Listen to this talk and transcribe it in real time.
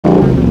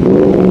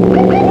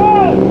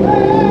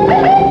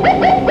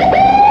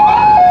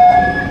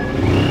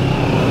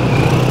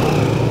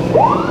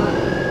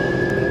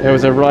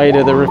was a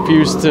rider that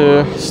refused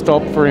to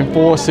stop for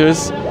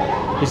enforcers.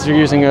 He's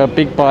using a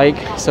big bike,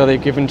 so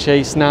they've given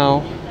chase now.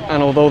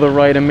 And although the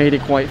rider made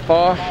it quite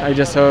far, I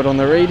just heard on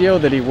the radio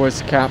that he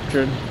was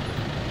captured.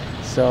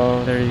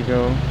 So there you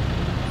go.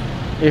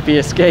 If he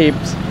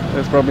escaped,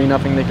 there's probably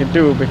nothing they could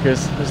do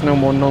because there's no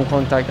more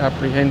non-contact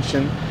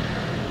apprehension.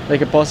 They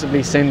could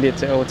possibly send it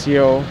to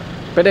LTO.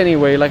 But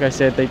anyway, like I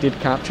said, they did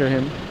capture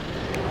him.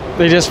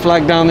 They just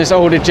flagged down this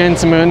older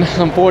gentleman.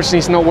 Unfortunately,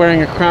 he's not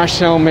wearing a crash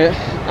helmet.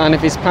 And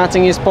if he's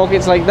patting his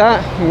pockets like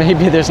that,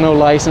 maybe there's no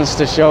license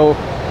to show,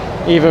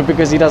 either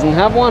because he doesn't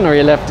have one or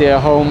he left it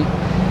at home.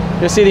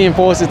 You'll see the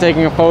enforcer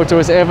taking a photo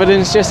as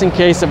evidence just in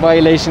case a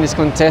violation is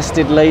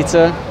contested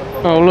later.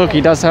 Oh look,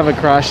 he does have a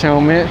crash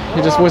helmet.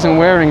 He just wasn't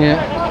wearing it.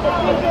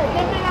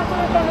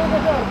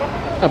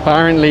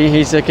 Apparently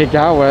he's a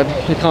Kagawad.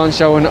 He can't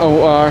show an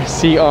OR,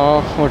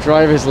 CR or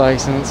driver's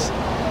license.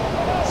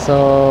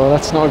 So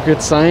that's not a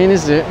good sign,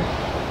 is it?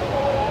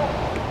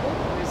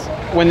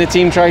 When the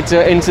team tried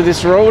to enter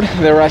this road,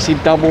 there were actually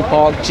double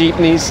parked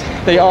jeepneys.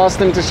 They asked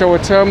them to show a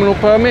terminal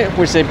permit,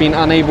 which they've been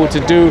unable to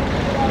do.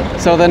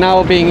 So they're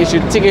now being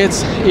issued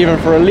tickets, either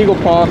for illegal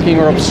parking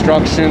or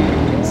obstruction.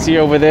 See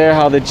over there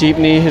how the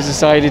jeepney has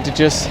decided to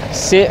just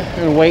sit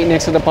and wait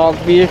next to the parked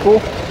vehicle.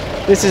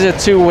 This is a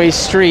two-way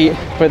street,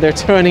 but they're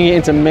turning it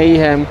into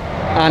mayhem.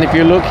 And if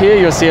you look here,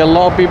 you'll see a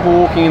lot of people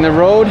walking in the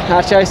road.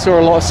 Actually, I saw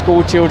a lot of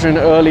school children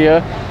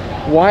earlier.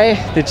 Why?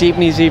 The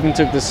jeepneys even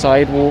took the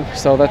sidewalk,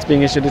 so that's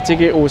being issued a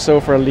ticket also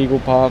for illegal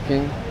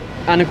parking.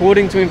 And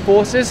according to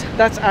enforcers,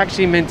 that's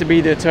actually meant to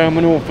be the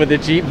terminal for the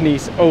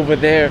jeepneys over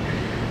there.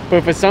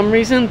 But for some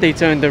reason, they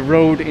turned the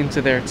road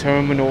into their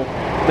terminal.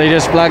 They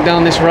just flagged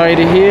down this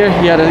rider here.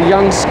 He had a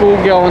young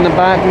schoolgirl in the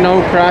back,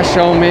 no crash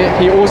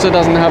helmet. He also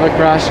doesn't have a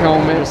crash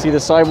helmet. You see the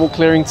sidewalk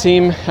clearing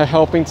team are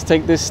helping to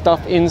take this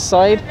stuff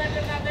inside.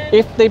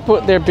 If they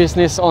put their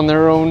business on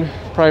their own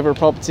private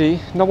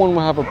property, no one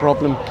will have a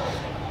problem.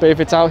 But if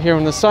it's out here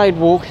on the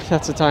sidewalk,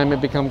 that's the time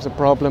it becomes a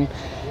problem.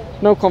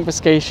 No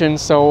confiscation,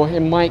 so it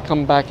might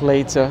come back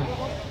later.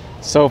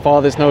 So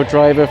far, there's no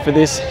driver for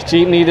this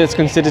jeepney that's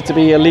considered to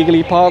be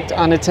illegally parked,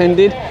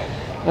 unattended.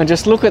 And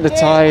just look at the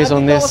tires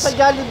on this.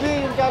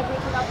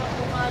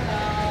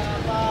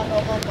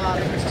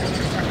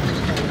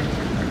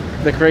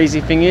 The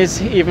crazy thing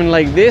is, even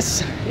like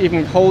this,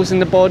 even holes in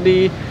the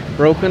body,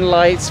 broken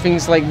lights,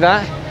 things like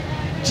that,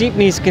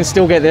 jeepneys can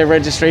still get their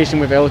registration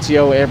with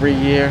LTO every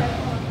year.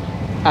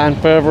 And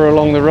further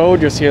along the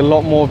road, you'll see a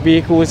lot more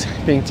vehicles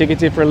being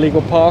ticketed for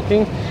illegal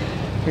parking.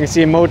 You can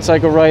see a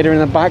motorcycle rider in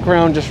the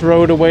background just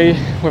rode away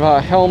without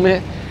a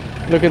helmet.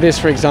 Look at this,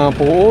 for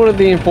example, all of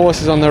the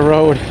enforcers on the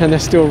road and they're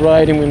still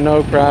riding with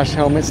no crash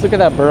helmets. Look at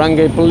that,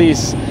 barangay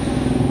police.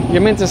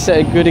 You're meant to set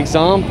a good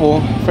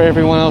example for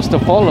everyone else to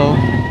follow.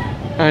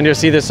 And you'll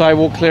see the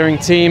sidewalk clearing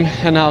team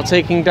are now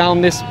taking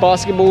down this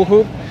basketball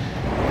hoop.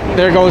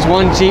 There goes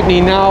one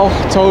jeepney now,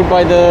 towed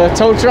by the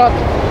tow truck.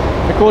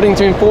 According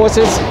to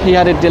enforcers, he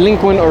had a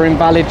delinquent or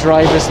invalid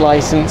driver's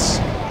license.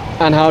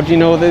 And how do you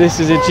know that this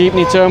is a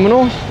jeepney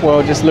terminal?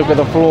 Well, just look at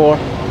the floor.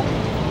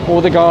 All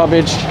the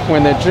garbage,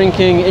 when they're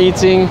drinking,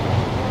 eating,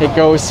 it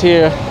goes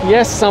here.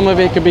 Yes, some of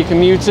it could be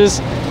commuters,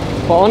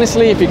 but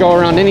honestly, if you go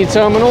around any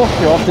terminal,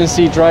 you often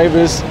see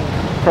drivers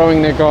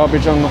throwing their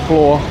garbage on the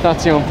floor.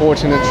 That's the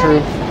unfortunate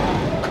truth.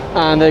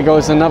 And there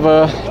goes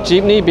another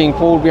jeepney being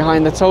pulled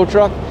behind the tow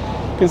truck,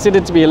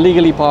 considered to be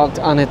illegally parked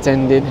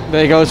unattended.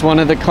 There goes one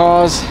of the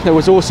cars that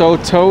was also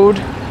towed.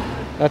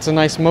 That's a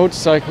nice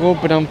motorcycle,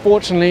 but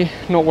unfortunately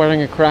not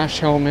wearing a crash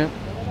helmet.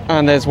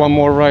 And there's one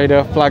more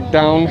rider flagged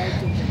down.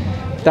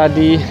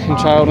 Daddy and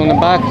child on the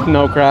back,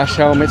 no crash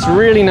helmets.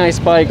 Really nice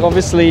bike,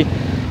 obviously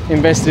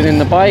invested in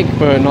the bike,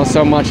 but not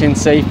so much in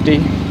safety.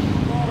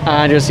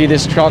 And you'll see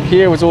this truck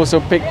here was also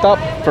picked up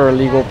for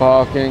illegal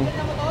parking.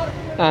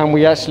 And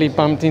we actually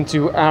bumped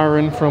into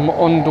Aaron from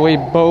Ondoy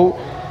Boat.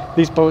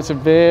 These boats are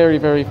very,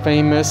 very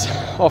famous,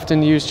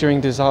 often used during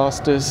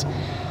disasters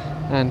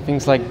and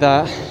things like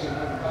that.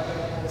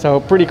 So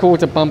pretty cool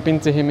to bump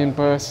into him in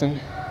person.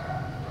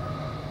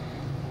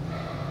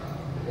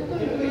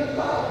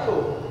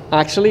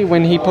 Actually,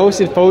 when he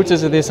posted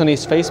photos of this on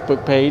his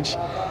Facebook page,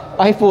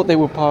 I thought they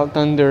were parked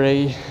under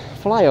a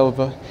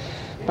flyover.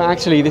 But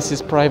actually, this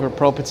is private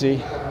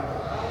property.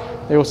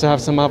 They also have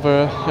some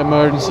other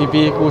emergency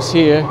vehicles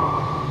here.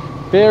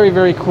 Very,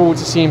 very cool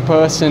to see in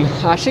person.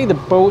 Actually, the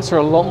boats are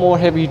a lot more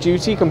heavy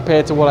duty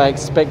compared to what I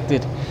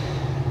expected.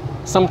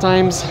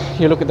 Sometimes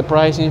you look at the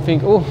price and you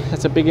think, oh,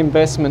 that's a big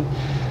investment.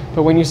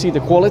 But when you see the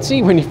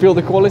quality, when you feel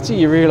the quality,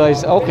 you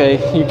realize, okay,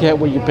 you get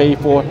what you pay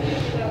for.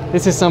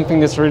 This is something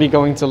that's really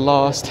going to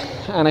last.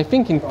 And I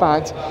think, in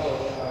fact,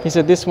 he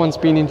said this one's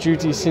been in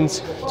duty since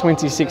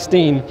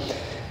 2016.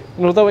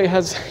 And although it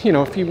has,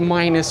 a few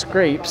minor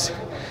scrapes,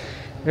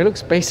 it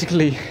looks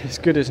basically as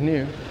good as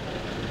new.